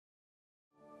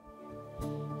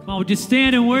Come on, would you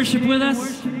stand and worship with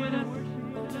us?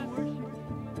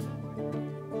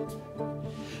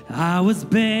 I was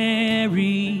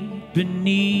buried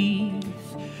beneath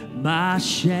my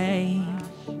shame.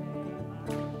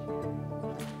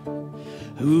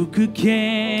 Who could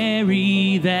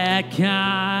carry that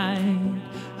kind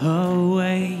of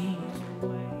weight?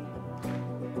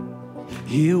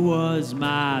 Here was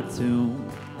my tomb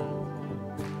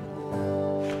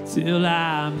till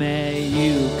I met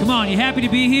you. Come on, you happy to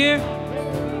be here?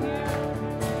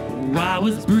 I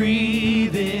was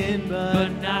breathing but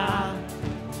not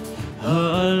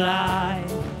alive.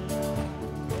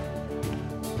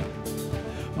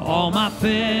 All my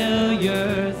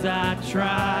failures I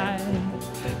tried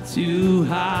to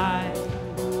hide.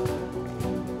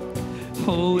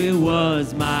 Oh, it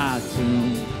was my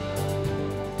tomb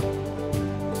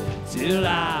till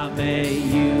I met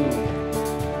you.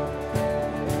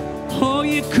 Oh,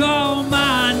 you called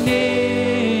my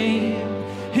name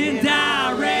and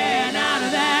I ran out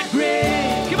of that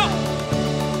grave. Come on.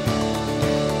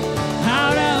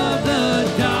 Out of the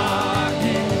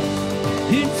darkness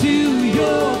into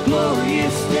your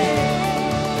glorious day.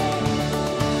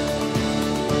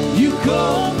 You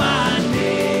called my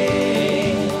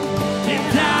name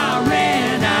and I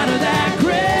ran out of that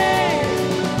grave.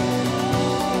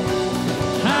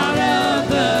 Out of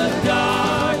the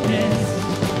darkness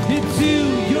into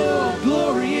your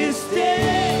glorious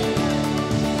day.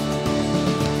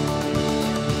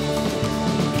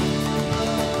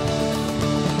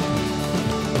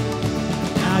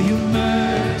 Now your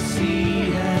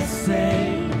mercy has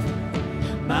saved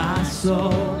my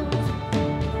soul.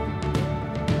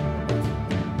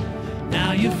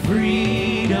 Now your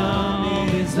freedom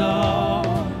is all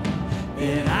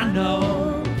that I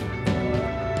know.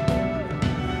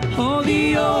 Oh,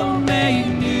 the old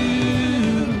made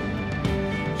new,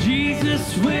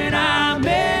 Jesus, when I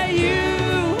met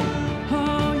you.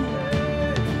 Oh,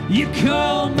 you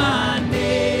called my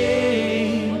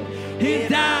name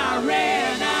and I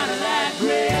ran out of that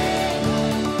grave.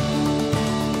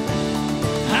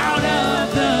 Out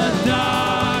of the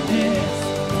darkness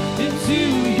into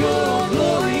your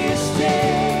glorious day.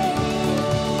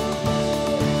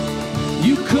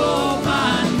 You called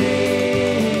my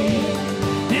name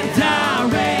and I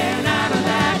ran out of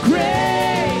that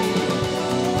grave.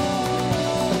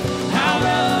 Out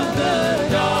of the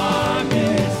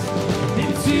darkness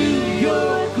into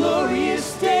your glorious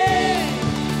day.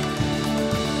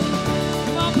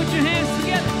 Come on, put your hands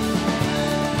together.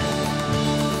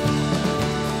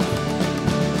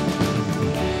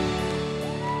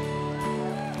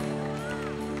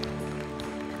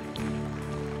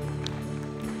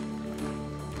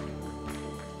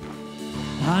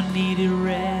 I needed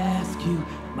rescue,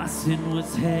 my sin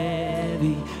was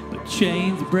heavy, but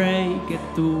chains break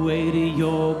at the weight of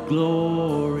your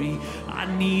glory. I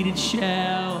needed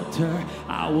shelter,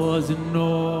 I was an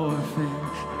orphan.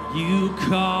 You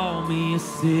called me a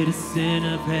citizen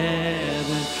of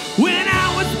heaven. When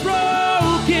I was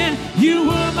broken, you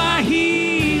were my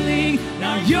healing.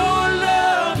 Now your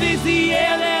love is the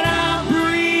air that I'm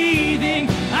breathing.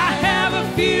 I have a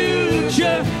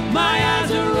future, my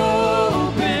eyes are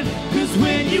open, 'cause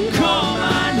when you call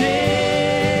my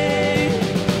name,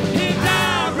 and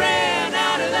I ran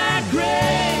out of that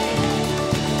grave.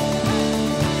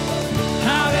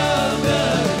 Out of the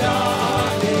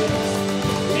darkness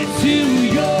into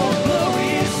your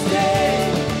glorious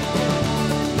day.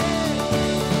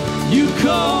 You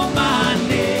call my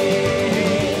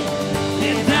name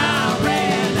and I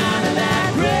ran out of that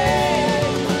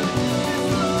grave.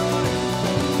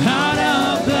 Out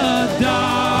of the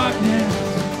darkness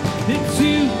into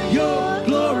your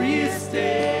glorious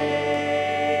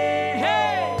day.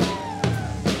 Hey!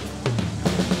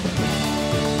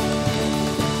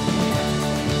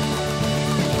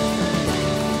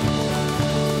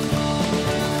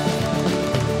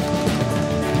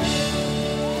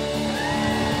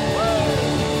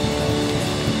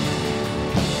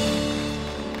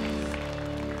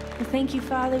 Thank you,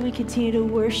 Father. We continue to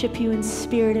worship you in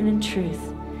spirit and in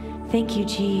truth. Thank you,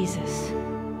 Jesus.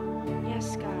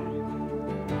 Yes, God.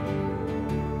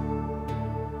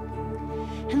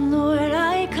 And Lord,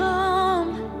 I come,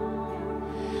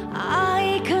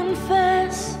 I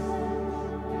confess,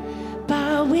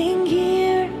 bowing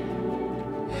here,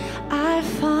 I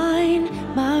find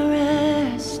my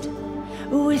rest.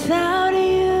 Without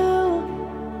you,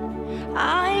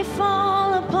 I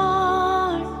fall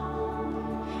apart.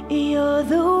 You're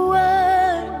the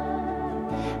one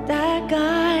that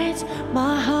guides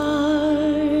my heart.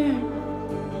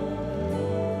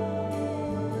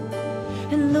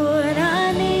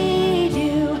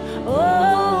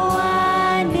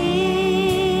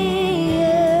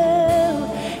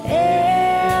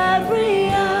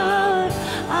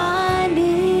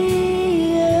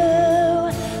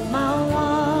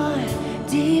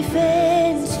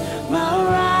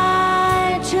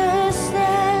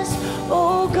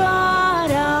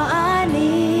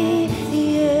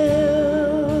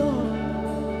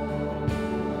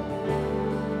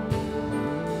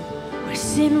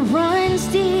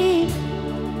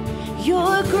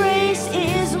 Your grace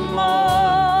is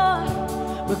more.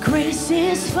 Where grace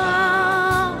is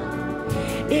found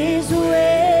is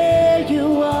where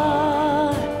you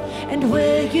are, and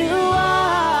where you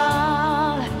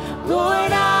are,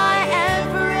 Lord, I am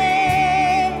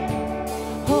free.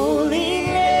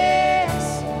 Holiness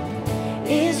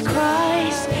is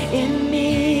Christ in me.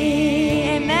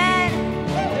 Amen.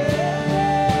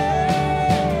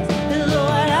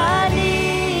 Lord, I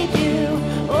need you.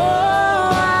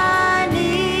 Oh, I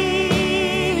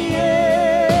need you.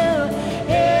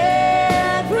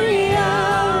 Every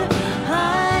hour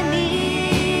I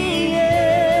need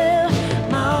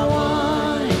you. My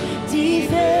one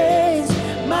defense,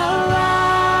 my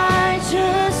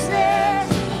righteousness.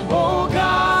 Oh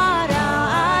God,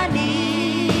 I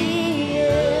need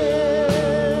you.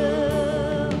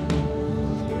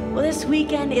 Well, this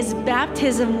weekend is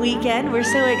baptism weekend. We're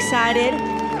so excited,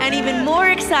 and even more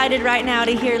excited right now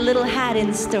to hear little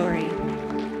Haddon's story.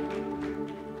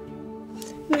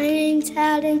 My name's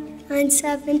Haddon, I'm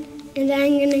 7, and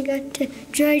I'm going to go to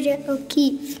Georgia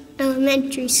O'Keeffe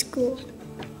Elementary School.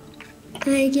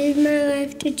 I gave my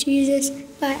life to Jesus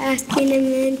by asking him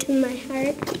into my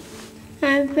heart.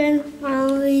 I've been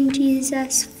following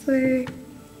Jesus for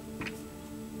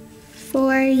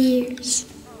 4 years.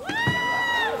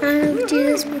 I love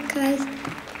Jesus because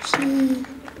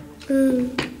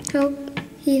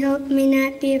he helped me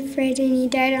not be afraid, and he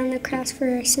died on the cross for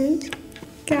our sins.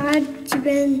 God's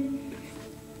been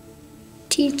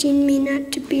teaching me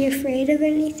not to be afraid of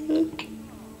anything.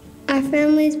 Our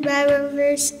family's Bible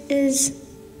verse is,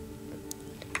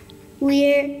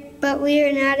 we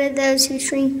are not of those who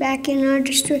shrink back and are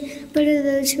destroyed, but of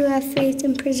those who have faith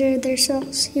and preserve their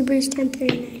souls. Hebrews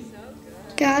 10:39.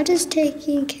 God is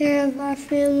taking care of our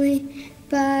family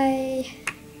by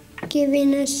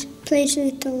giving us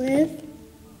places to live.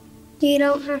 You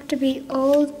don't have to be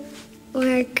old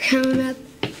or grown up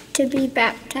to be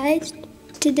baptized.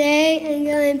 Today I'm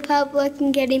going public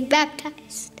and getting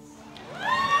baptized.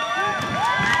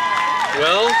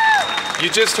 Well, you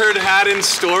just heard Haddon's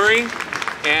story,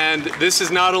 and this is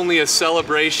not only a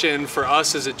celebration for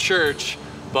us as a church,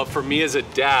 but for me as a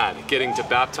dad getting to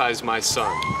baptize my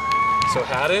son. So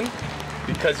Haddon,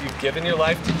 because you've given your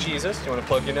life to Jesus, do you want to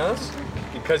plug your nose?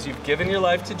 Because you've given your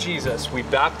life to Jesus, we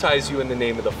baptize you in the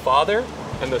name of the Father,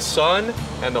 and the Son,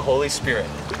 and the Holy Spirit.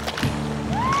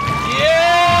 Yeah!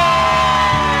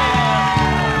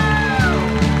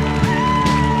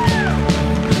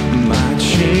 My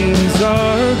chains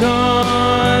are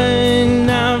gone,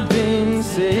 I've been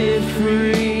set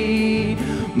free.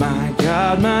 My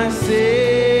God, my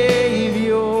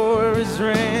Savior has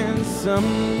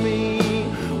ransomed me.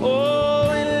 Oh,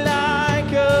 and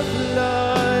like a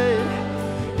flood,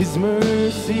 His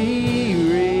mercy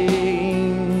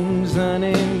reigns,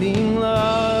 unending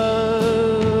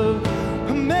love,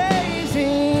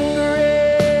 amazing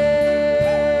grace.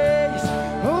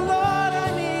 Oh Lord, I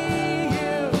need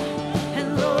you, and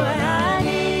Lord, I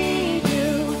need you.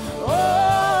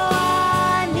 Oh,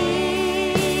 I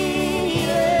need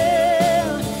you.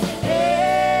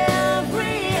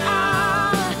 Every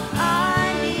hour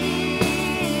I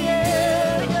need you.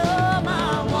 You're my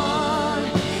one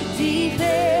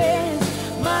defense,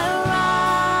 my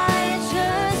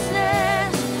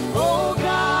righteousness. Oh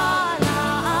God,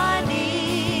 I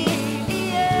need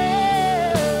you.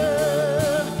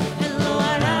 And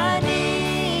Lord, I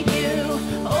need you.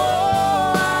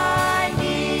 Oh, I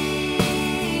need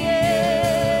you.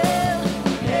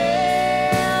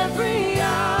 Every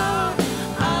hour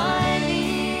I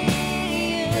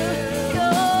need you.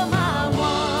 You're my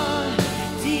one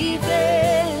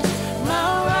defense, my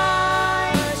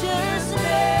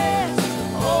righteousness.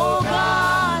 Oh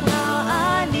God, how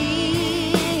I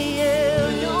need you.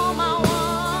 You're my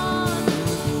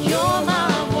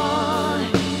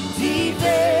one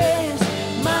defense,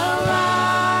 my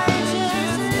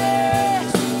righteousness.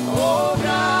 Oh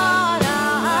God,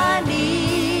 how I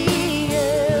need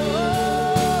you.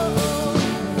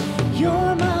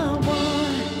 You're my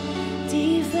one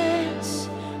defense,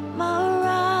 my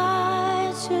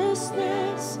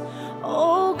righteousness.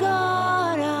 Oh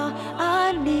God, how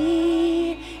I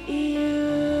need you.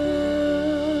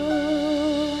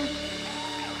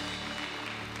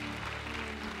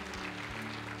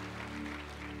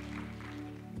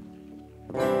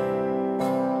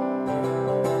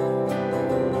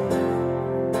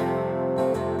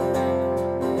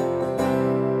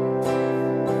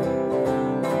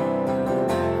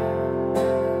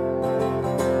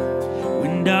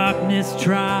 When darkness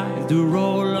tries to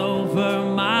roll over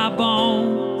my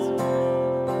bones,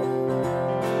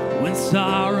 when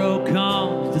sorrow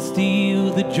comes to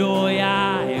steal the joy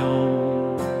I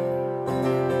own,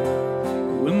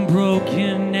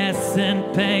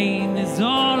 pain is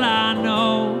all I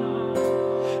know.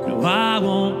 No, I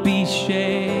won't be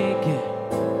shaken.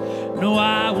 No,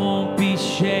 I won't be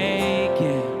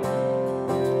shaken.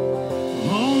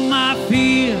 Oh, my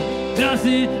fear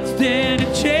doesn't stand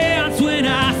a chance when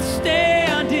I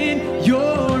stand in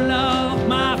your love.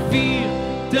 My fear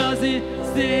doesn't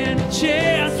stand a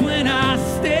chance when I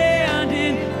stand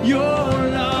in your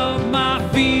love. My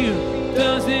fear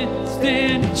doesn't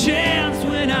stand a chance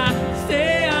when I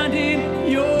stand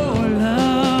in your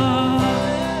love.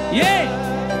 Yeah.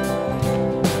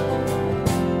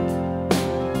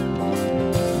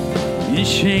 And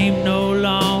shame no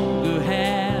longer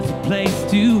has a place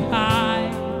to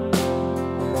hide,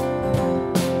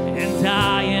 and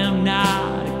I am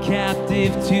not a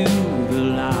captive to the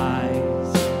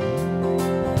lies.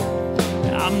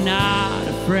 I'm not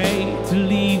afraid to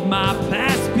leave my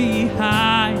past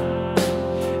behind,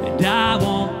 and I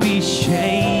won't be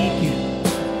shaken.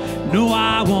 No,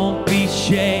 I won't be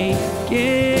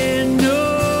shaken.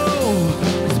 No,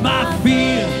 'cause my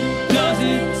fear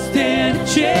doesn't stand a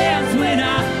chance when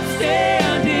I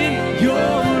stand in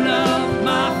your love.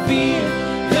 My fear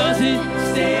doesn't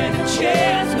stand a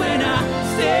chance when I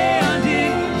stand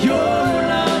in your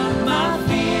love. My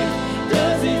fear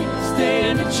doesn't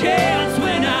stand a chance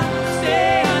when I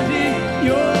stand in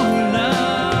your love.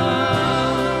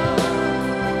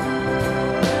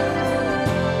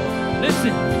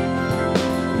 Listen,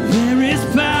 there is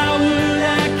power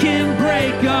that can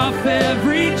break off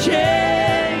every chain.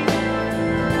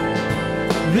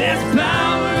 There's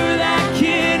power that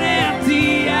can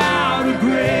empty out a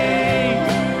grave.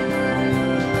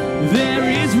 There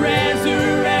is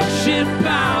resurrection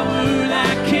power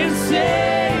that can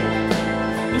save.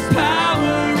 There's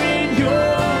power in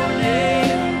your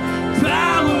name.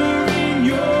 Power in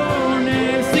your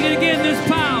name. Sing it again, there's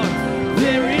power.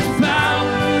 There is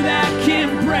power that can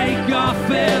break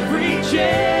off every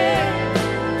chain.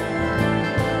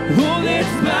 Oh,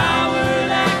 there's power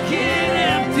that can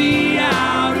empty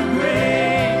out a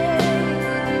grave.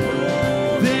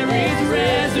 There is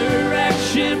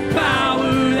resurrection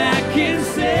power that can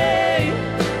save.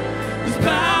 There's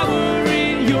power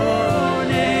in your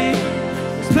name.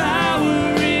 There's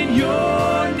power in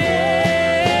your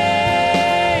name.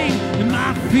 And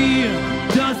my fear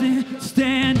doesn't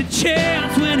stand a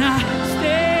chance when I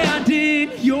stand in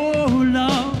your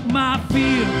love. My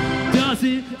fear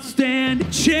doesn't stand a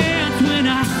chance when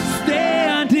I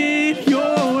stand in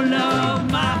your love.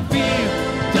 My fear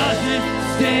doesn't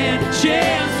stand a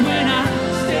chance when I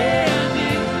stand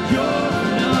in your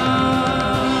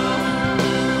love.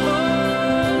 Oh,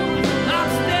 I'm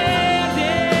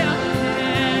standing.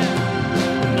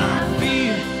 My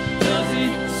fear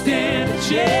doesn't stand a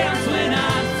chance when I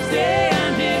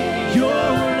stand in your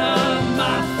love.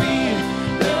 My fear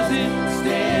doesn't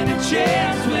stand a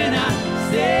chance when I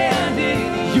stand in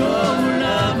your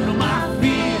love. No, my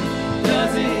fear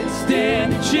doesn't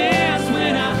stand a chance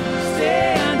when I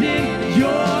stand in your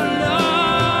love.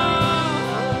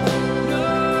 No,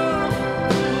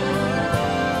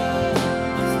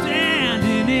 I'm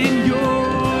standing in your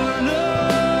love.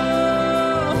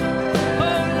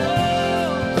 Oh,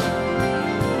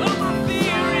 oh, my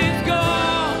fear is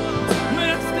gone when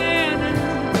I'm standing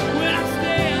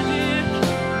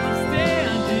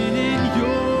in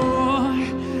your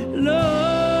love.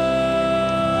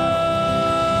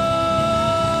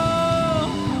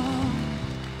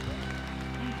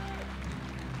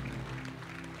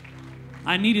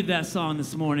 I needed that song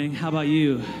this morning. How about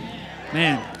you?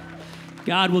 Man,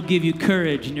 God will give you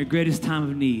courage in your greatest time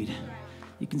of need.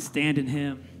 You can stand in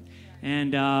Him.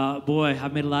 And boy,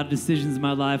 I've made a lot of decisions in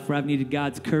my life where I've needed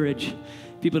God's courage,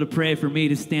 people to pray for me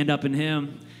to stand up in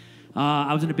Him.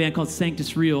 I was in a band called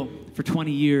Sanctus Real for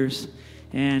 20 years.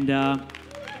 And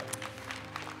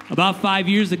about 5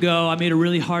 years ago, I made a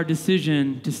really hard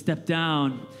decision to step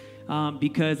down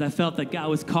because I felt that God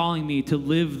was calling me to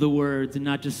live the words and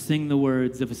not just sing the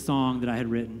words of a song that I had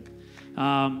written.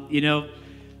 You know,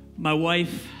 my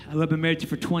wife, who I've been married to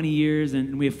for 20 years,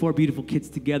 and we have 4 beautiful kids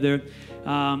together.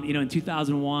 You know, in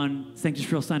 2001,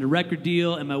 Sanctus Real signed a record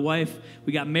deal, and my wife,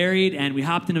 we got married, and we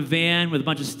hopped in a van with a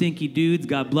bunch of stinky dudes.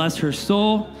 God bless her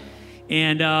soul.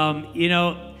 And, you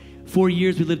know, 4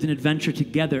 years we lived in adventure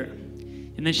together.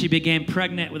 And then she became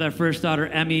pregnant with our first daughter,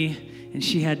 Emmy, and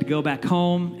she had to go back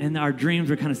home, and our dreams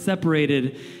were kind of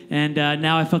separated. And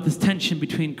now I felt this tension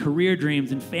between career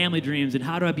dreams and family dreams, and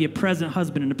how do I be a present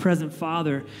husband and a present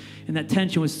father? And that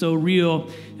tension was so real.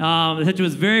 The tension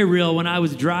was very real when I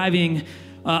was driving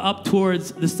up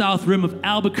towards the south rim of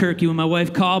Albuquerque when my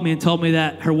wife called me and told me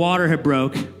that her water had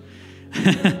broke.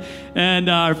 And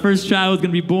our first child was going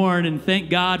to be born, and thank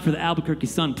God for the Albuquerque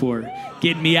Sunport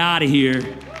getting me out of here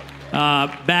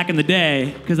back in the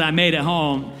day, because I made it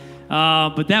home.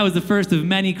 But that was the first of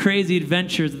many crazy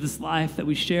adventures of this life that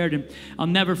we shared. And I'll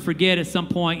never forget at some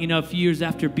point, a few years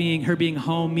after her being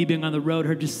home, me being on the road,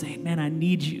 her just saying, man, I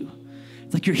need you.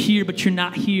 It's like you're here, but you're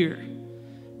not here.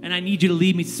 And I need you to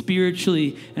lead me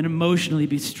spiritually and emotionally,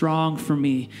 be strong for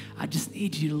me. I just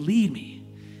need you to lead me.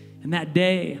 And that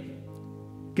day,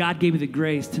 God gave me the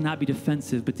grace to not be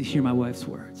defensive, but to hear my wife's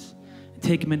words.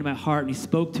 Take him into my heart, and he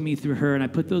spoke to me through her, and I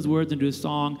put those words into a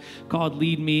song called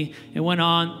Lead Me. It went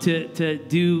on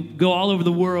to go all over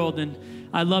the world, and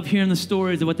I love hearing the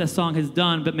stories of what that song has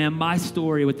done, but man, my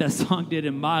story, what that song did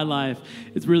in my life,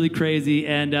 is really crazy,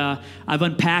 and I've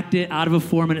unpacked it out of a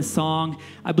 4-minute song.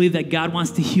 I believe that God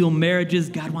wants to heal marriages,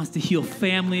 God wants to heal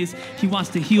families, he wants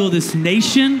to heal this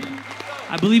nation.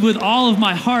 I believe with all of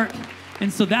my heart.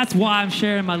 And so that's why I'm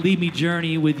sharing my Lead Me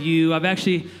journey with you. I've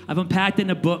unpacked it in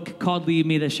a book called Lead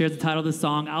Me that shares the title of the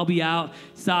song. I'll be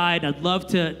outside. I'd love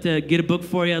to get a book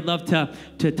for you. I'd love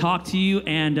to talk to you.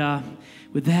 And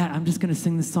with that, I'm just going to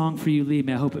sing this song for you, Lead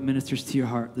Me. I hope it ministers to your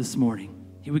heart this morning.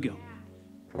 Here we go.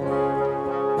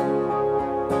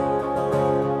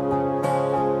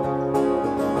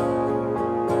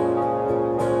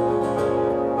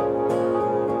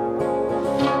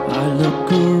 I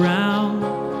look around,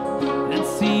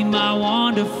 see my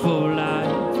wonderful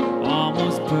life,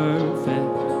 almost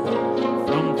perfect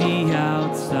from the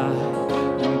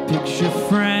outside. In picture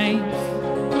frames,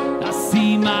 I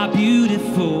see my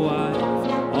beautiful wife,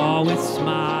 always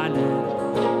smiling,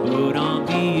 but on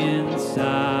the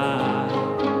inside,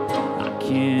 I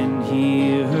can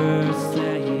hear her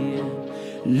saying,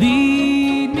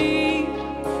 lead me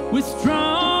with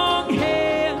strong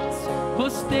hands, or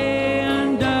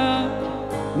stand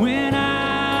up when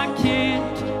I can't.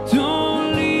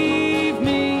 Don't leave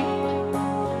me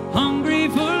hungry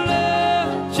for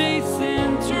love,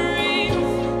 chasing dreams.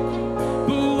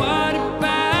 But what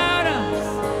about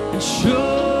us? And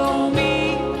show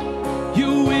me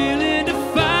you're willing to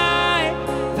fight,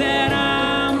 that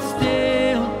I'm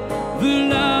still the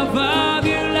love of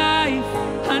your life.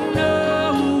 I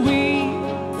know we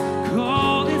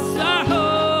call this our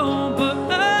home, but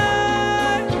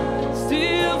I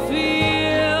still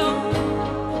feel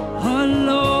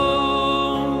alone.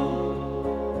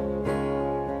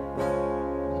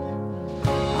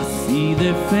 See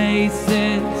their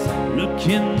faces, look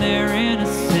in their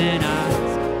innocent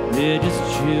eyes. They're just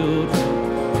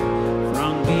children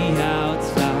from the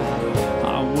outside.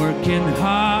 I'm working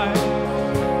hard,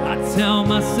 I tell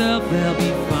myself they'll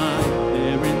be fine.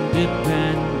 They're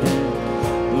independent,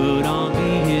 but on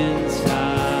the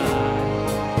inside,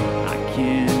 I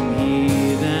can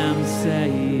hear them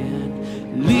saying,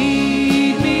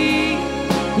 lead me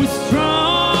with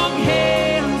strong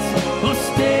hands, or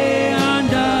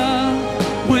stand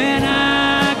up when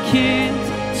I can't.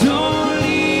 Don't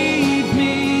leave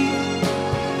me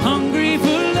hungry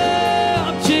for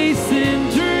love, chasing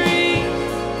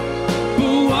dreams.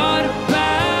 But what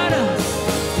about us?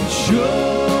 And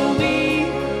show me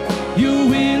you're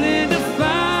willing to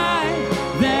fight,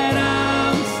 that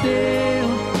I'm still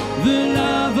the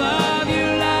love of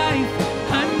your life.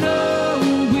 I know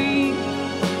we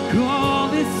call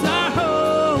this our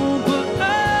home, but I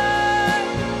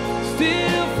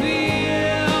still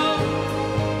feel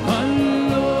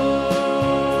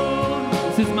alone.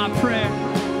 This is my prayer.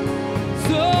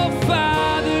 So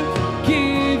Father,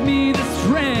 give me the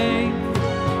strength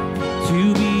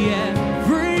to be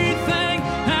everything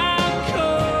I'm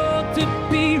called to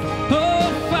be.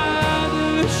 Oh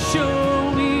Father,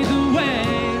 show me the way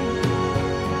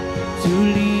to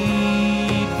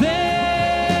lead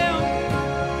them.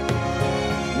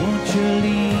 Won't you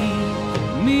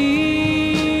lead me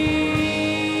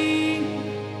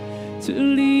to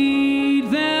lead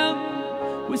them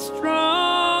with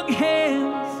strong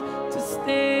hands, to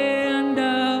stand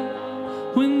up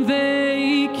when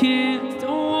they can't.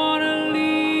 Don't wanna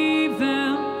leave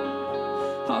them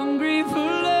hungry for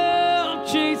love,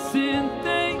 chasing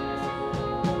things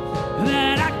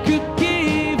that I could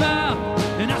give up.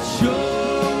 And I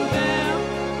show them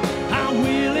I'm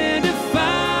willing to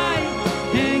fight,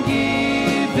 and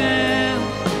give them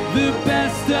the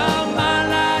best of my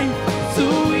life, so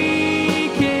we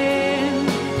can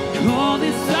call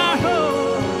this our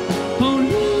home. Oh,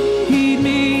 lead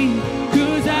me,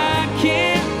 'cause I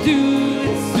can't do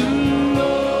this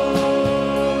alone.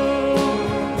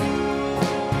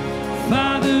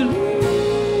 Father,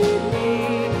 lead me,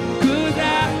 'cause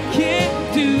I can't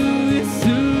do this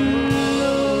alone.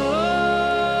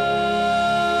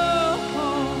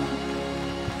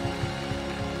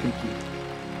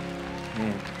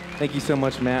 Man, thank you so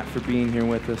much, Matt, for being here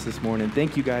with us this morning.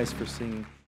 Thank you guys for singing.